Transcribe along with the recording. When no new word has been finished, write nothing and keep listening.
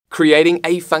Creating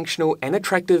a functional and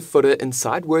attractive footer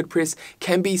inside WordPress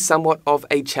can be somewhat of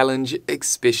a challenge,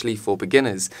 especially for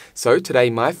beginners. So today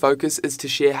my focus is to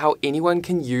share how anyone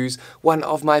can use one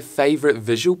of my favorite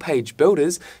visual page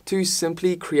builders to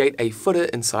simply create a footer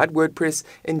inside WordPress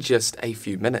in just a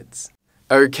few minutes.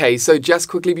 Okay, so just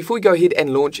quickly before we go ahead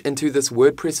and launch into this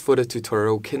WordPress footer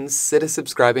tutorial, consider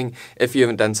subscribing if you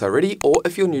haven't done so already, or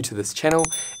if you're new to this channel,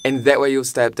 and that way you'll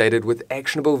stay updated with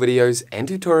actionable videos and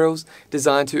tutorials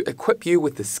designed to equip you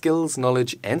with the skills,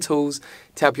 knowledge, and tools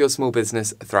to help your small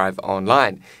business thrive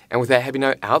online. And with that happy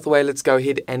note out the way, let's go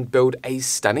ahead and build a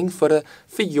stunning footer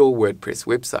for your WordPress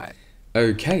website.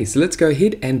 Okay, so let's go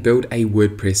ahead and build a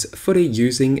WordPress footer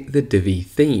using the Divi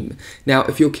theme. Now,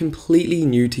 if you're completely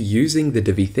new to using the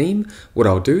Divi theme, what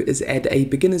I'll do is add a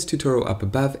beginner's tutorial up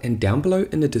above and down below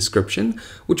in the description,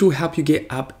 which will help you get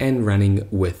up and running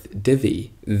with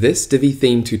Divi. This Divi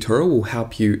theme tutorial will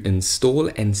help you install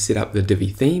and set up the Divi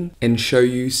theme and show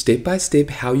you step by step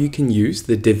how you can use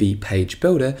the Divi page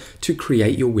builder to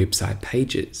create your website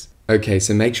pages. Okay,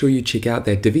 so make sure you check out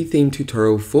that Divi theme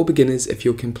tutorial for beginners if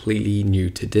you're completely new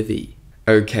to Divi.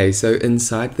 Okay, so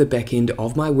inside the back end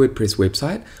of my WordPress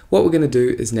website, what we're going to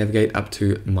do is navigate up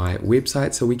to my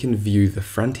website so we can view the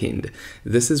front end.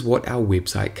 This is what our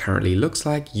website currently looks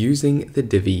like using the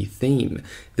Divi theme.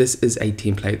 This is a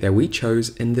template that we chose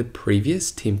in the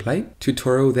previous template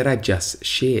tutorial that I just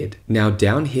shared. Now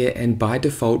down here, and by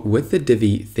default with the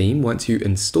Divi theme, once you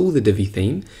install the Divi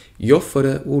theme, your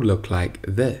footer will look like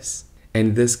this.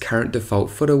 And this current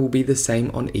default footer will be the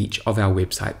same on each of our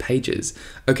website pages.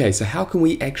 Okay, so how can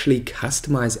we actually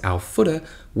customize our footer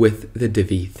with the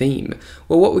Divi theme?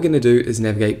 Well, what we're going to do is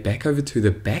navigate back over to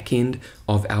the back end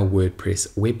of our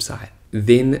WordPress website.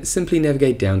 Then simply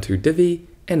navigate down to Divi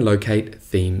and locate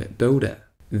Theme Builder.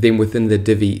 Then within the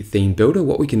Divi theme builder,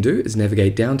 what we can do is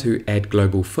navigate down to add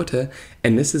global footer,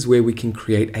 and this is where we can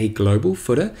create a global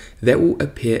footer that will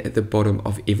appear at the bottom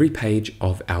of every page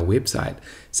of our website.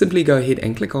 Simply go ahead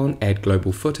and click on add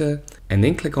global footer and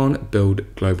then click on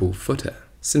build global footer.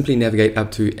 Simply navigate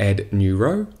up to add new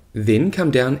row, then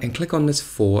come down and click on this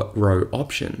 4-row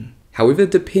option. However,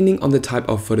 depending on the type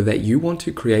of footer that you want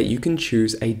to create, you can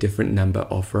choose a different number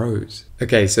of rows.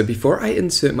 Okay, so before I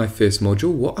insert my first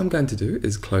module, what I'm going to do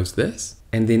is close this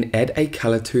and then add a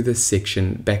color to the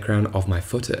section background of my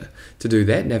footer. To do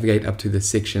that, navigate up to the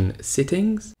section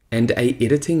settings and a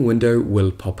editing window will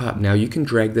pop up. Now you can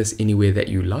drag this anywhere that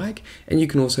you like, and you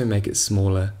can also make it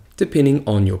smaller depending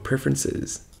on your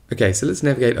preferences. Okay, so let's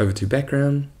navigate over to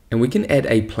background, and we can add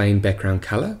a plain background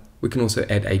color. We can also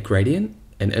add a gradient,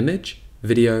 an image,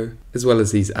 video, as well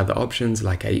as these other options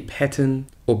like a pattern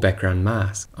or background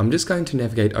mask. I'm just going to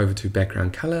navigate over to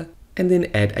background color and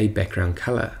then add a background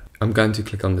color. I'm going to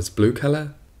click on this blue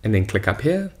color and then click up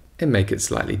here and make it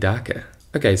slightly darker.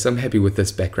 Okay, so I'm happy with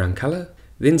this background color.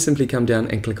 Then simply come down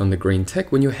and click on the green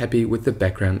tick when you're happy with the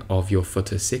background of your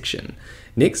footer section.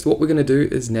 Next, what we're going to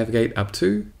do is navigate up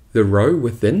to the row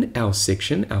within our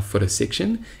section, our footer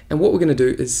section, and what we're going to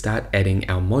do is start adding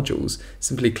our modules.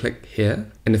 Simply click here,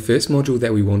 and the first module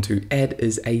that we want to add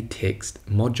is a text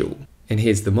module. And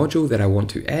here's the module that I want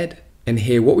to add, and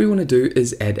here what we want to do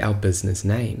is add our business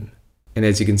name. And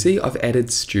as you can see, I've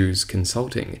added Stu's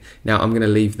Consulting. Now I'm going to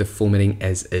leave the formatting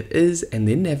as it is and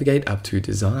then navigate up to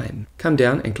design. Come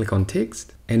down and click on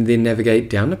text, and then navigate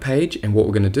down the page, and what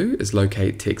we're going to do is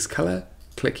locate text color,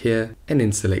 click here, and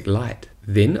then select light.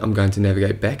 Then I'm going to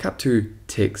navigate back up to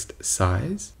text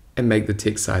size and make the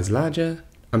text size larger.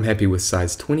 I'm happy with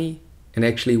size 20. And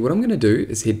actually what I'm going to do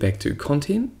is head back to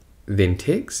content, then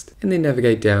text, and then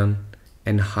navigate down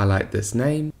and highlight this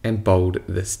name and bold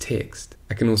this text.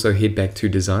 I can also head back to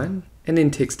design and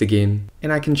then text again,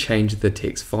 and I can change the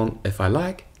text font if I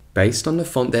like, based on the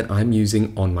font that I'm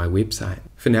using on my website.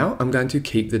 For now, I'm going to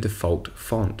keep the default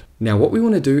font. Now what we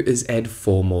want to do is add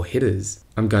 4 more headers.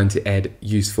 I'm going to add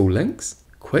useful links,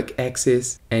 quick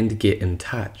access, and get in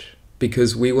touch,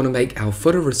 because we want to make our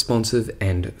footer responsive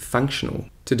and functional.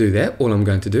 To do that, all I'm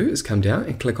going to do is come down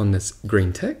and click on this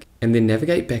green tick and then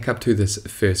navigate back up to this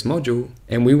first module,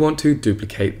 and we want to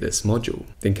duplicate this module.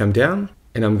 Then come down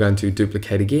and I'm going to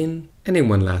duplicate again and then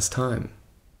one last time.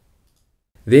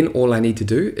 Then all I need to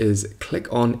do is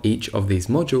click on each of these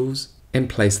modules and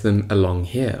place them along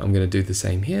here. I'm going to do the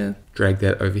same here, drag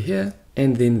that over here,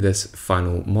 and then this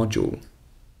final module.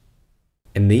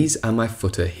 And these are my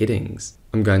footer headings.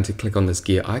 I'm going to click on this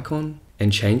gear icon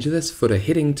and change this footer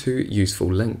heading to useful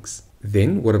links.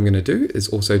 Then what I'm going to do is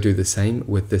also do the same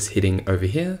with this heading over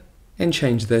here and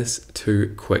change this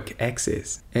to quick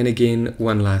access. And again,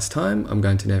 one last time, I'm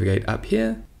going to navigate up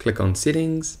here, click on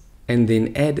settings, and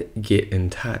then add get in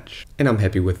touch. And I'm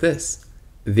happy with this.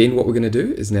 Then what we're going to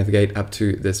do is navigate up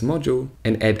to this module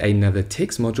and add another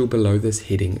text module below this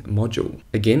heading module.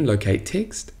 Again, locate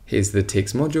text. Here's the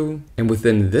text module. And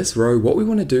within this row, what we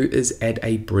want to do is add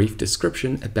a brief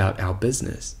description about our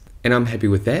business. And I'm happy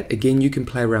with that. Again, you can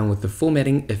play around with the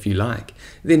formatting if you like.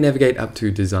 Then navigate up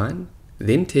to design,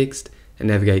 then text, and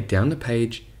navigate down the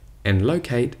page and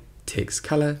locate text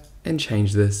color and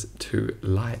change this to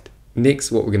light.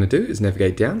 Next, what we're going to do is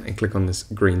navigate down and click on this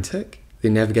green tick.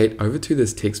 Then navigate over to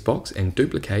this text box and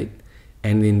duplicate,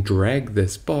 and then drag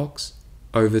this box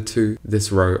over to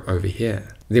this row over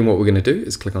here. Then what we're going to do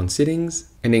is click on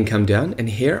settings and then come down, and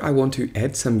here I want to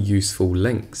add some useful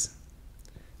links.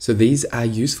 So these are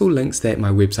useful links that my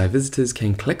website visitors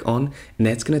can click on, and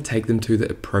that's going to take them to the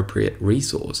appropriate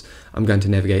resource. I'm going to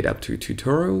navigate up to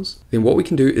tutorials. Then what we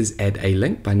can do is add a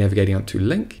link by navigating up to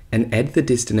link and add the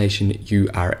destination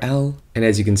URL. And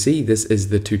as you can see, this is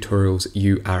the tutorials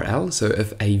URL. So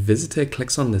if a visitor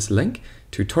clicks on this link,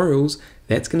 tutorials,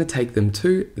 that's going to take them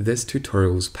to this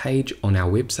tutorials page on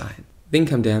our website. Then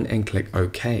come down and click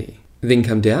OK. Then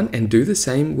come down and do the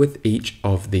same with each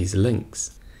of these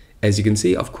links. As you can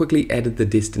see, I've quickly added the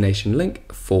destination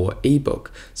link for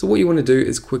ebook. So what you want to do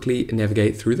is quickly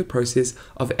navigate through the process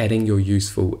of adding your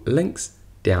useful links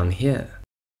down here.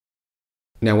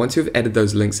 Now, once you've added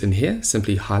those links in here,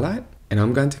 simply highlight, and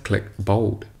I'm going to click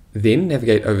bold. Then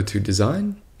navigate over to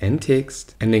design and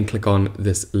text, and then click on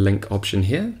this link option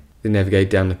here. Then navigate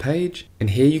down the page,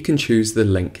 and here you can choose the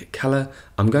link color.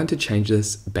 I'm going to change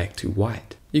this back to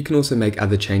white. You can also make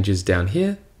other changes down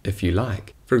here if you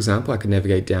like. For example, I could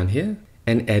navigate down here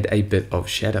and add a bit of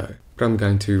shadow. But I'm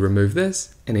going to remove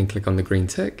this and then click on the green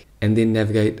tick and then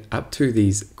navigate up to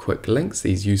these quick links,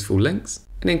 these useful links,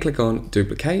 and then click on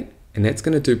duplicate, and that's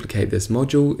going to duplicate this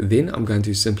module. Then I'm going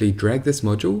to simply drag this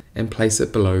module and place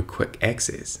it below quick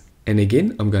access. And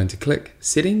again, I'm going to click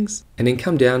settings and then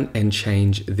come down and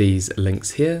change these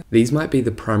links here. These might be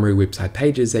the primary website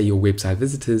pages that your website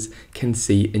visitors can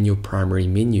see in your primary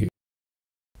menu.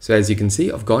 So as you can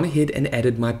see, I've gone ahead and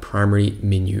added my primary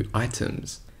menu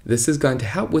items. This is going to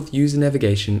help with user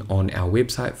navigation on our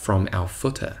website from our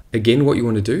footer. Again, what you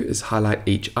want to do is highlight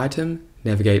each item,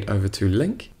 navigate over to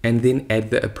link, and then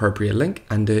add the appropriate link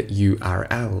under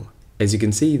URL. As you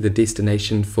can see, the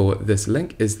destination for this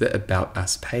link is the About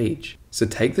Us page. So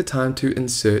take the time to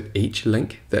insert each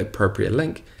link, the appropriate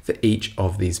link for each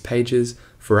of these pages.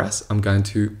 For us, I'm going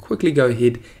to quickly go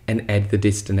ahead and add the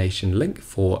destination link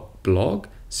for blog,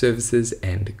 services,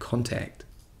 and contact.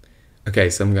 Okay,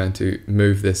 so I'm going to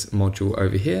move this module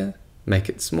over here, make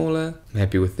it smaller. I'm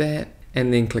happy with that.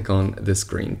 And then click on this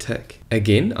green tick.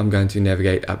 Again, I'm going to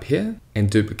navigate up here and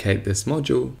duplicate this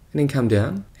module, and then come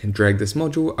down and drag this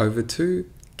module over to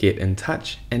Get in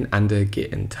Touch and under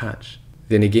Get in Touch.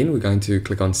 Then again, we're going to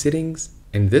click on settings,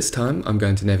 and this time I'm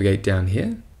going to navigate down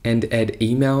here and add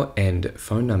email and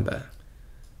phone number.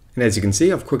 And as you can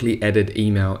see, I've quickly added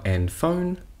email and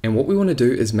phone. And what we want to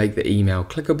do is make the email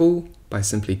clickable by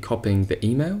simply copying the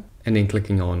email and then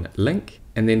clicking on link.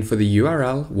 And then for the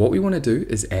URL, what we want to do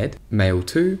is add mail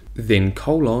to, then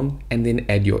colon, and then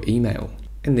add your email.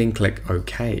 And then click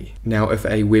OK. Now, if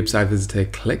a website visitor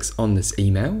clicks on this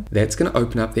email, that's going to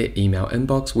open up their email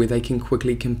inbox where they can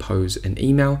quickly compose an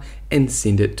email and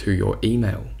send it to your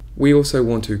email. We also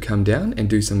want to come down and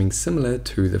do something similar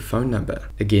to the phone number.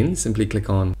 Again, simply click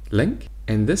on link,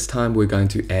 and this time we're going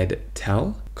to add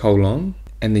tell, colon,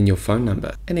 and then your phone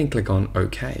number, and then click on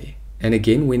OK. And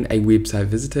again, when a website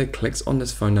visitor clicks on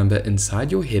this phone number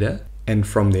inside your header and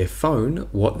from their phone,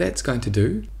 what that's going to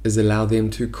do is allow them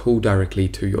to call directly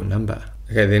to your number.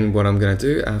 Okay, then what I'm going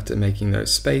to do after making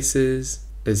those spaces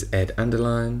is add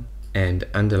underline and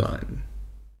underline.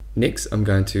 Next, I'm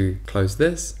going to close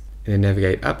this and then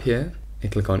navigate up here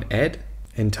and click on add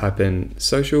and type in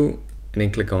social and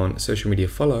then click on social media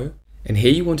follow. And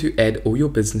here you want to add all your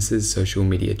business's social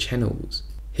media channels.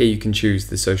 Here you can choose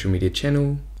the social media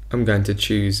channel. I'm going to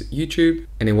choose YouTube,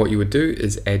 and then what you would do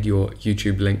is add your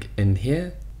YouTube link in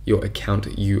here, your account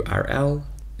URL, and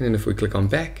then if we click on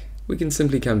back, we can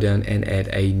simply come down and add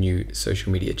a new social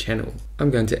media channel.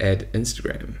 I'm going to add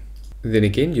Instagram. Then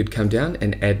again, you'd come down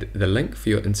and add the link for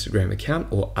your Instagram account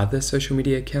or other social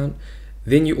media account.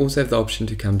 Then you also have the option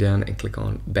to come down and click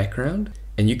on background,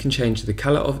 and you can change the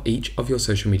color of each of your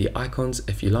social media icons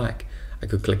if you like. I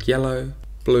could click yellow,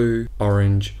 blue,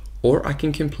 orange, or I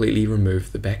can completely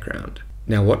remove the background.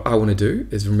 Now what I want to do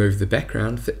is remove the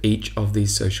background for each of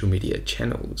these social media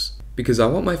channels because I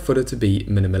want my footer to be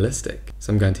minimalistic.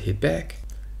 So I'm going to head back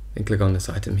and click on this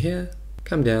item here,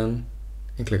 come down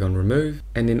and click on remove,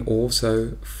 and then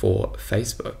also for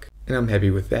Facebook. And I'm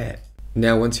happy with that.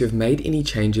 Now once you've made any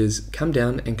changes, come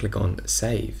down and click on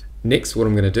Save. Next, what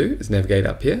I'm going to do is navigate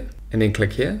up here and then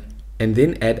click here and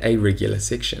then add a regular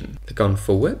section. Click on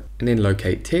Full Width and then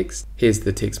locate text. Here's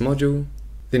the text module.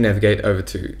 Then navigate over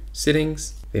to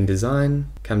Settings, then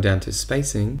Design, come down to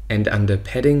Spacing, and under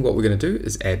Padding what we're going to do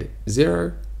is add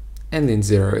 0 and then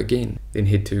 0 again. Then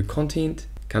head to Content,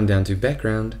 come down to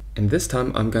Background, and this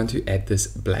time I'm going to add this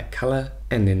black color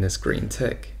and then this green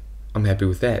tick. I'm happy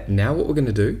with that. Now what we're going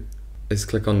to do is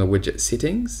click on the widget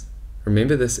settings.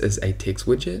 Remember this is a text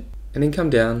widget, and then come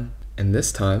down, and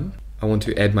this time I want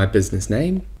to add my business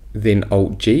name, then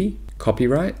Alt G,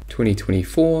 copyright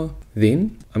 2024,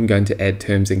 then I'm going to add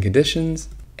terms and conditions,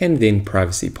 and then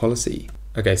privacy policy.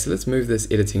 Okay, so let's move this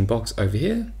editing box over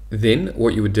here. Then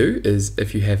what you would do is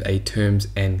if you have a terms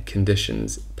and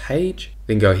conditions page,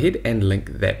 then go ahead and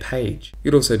link that page.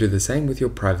 You'd also do the same with your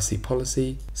privacy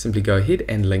policy. Simply go ahead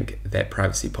and link that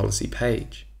privacy policy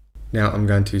page. Now I'm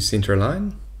going to center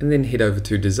align and then head over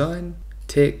to Design,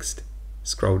 Text,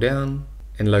 scroll down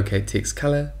and locate text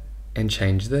color and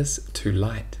change this to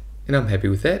light. And I'm happy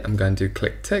with that. I'm going to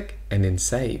click tick and then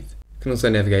save. You can also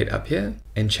navigate up here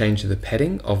and change the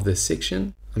padding of this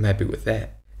section. I'm happy with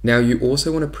that. Now you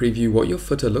also want to preview what your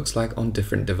footer looks like on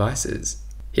different devices.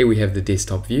 Here we have the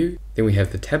desktop view, then we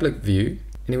have the tablet view,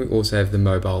 and then we also have the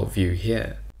mobile view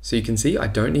here. So you can see I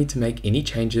don't need to make any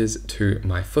changes to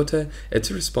my footer.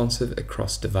 It's responsive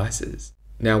across devices.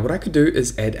 Now what I could do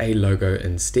is add a logo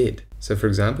instead. So for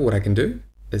example, what I can do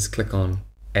is click on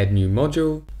Add New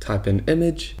Module, type in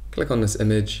image, click on this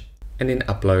image, and then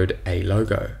upload a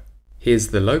logo. Here's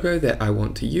the logo that I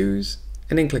want to use,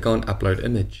 and then click on Upload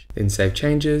Image. Then save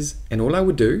changes, and all I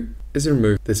would do is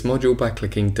remove this module by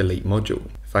clicking Delete Module.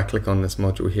 If I click on this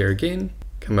module here again,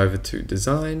 come over to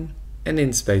Design, and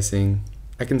then Spacing,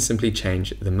 I can simply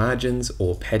change the margins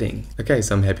or padding. Okay,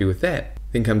 so I'm happy with that.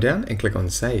 Then come down and click on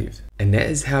Save. And that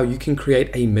is how you can create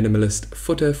a minimalist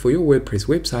footer for your WordPress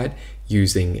website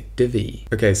using Divi.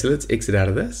 Okay, so let's exit out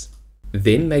of this.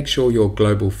 Then make sure your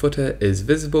global footer is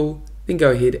visible. Then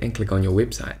go ahead and click on your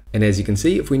website. And as you can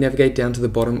see, if we navigate down to the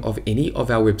bottom of any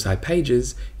of our website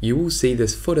pages, you will see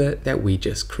this footer that we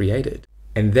just created.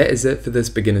 And that is it for this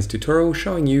beginner's tutorial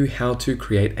showing you how to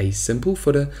create a simple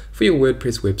footer for your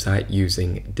WordPress website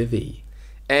using Divi.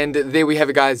 And there we have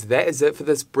it, guys. That is it for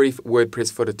this brief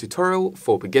WordPress footer tutorial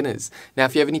for beginners. Now,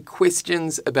 if you have any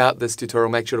questions about this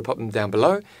tutorial, make sure to pop them down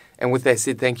below. And with that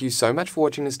said, thank you so much for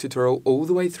watching this tutorial all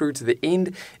the way through to the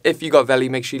end. If you got value,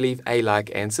 make sure you leave a like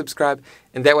and subscribe.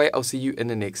 And that way, I'll see you in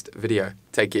the next video.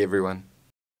 Take care, everyone.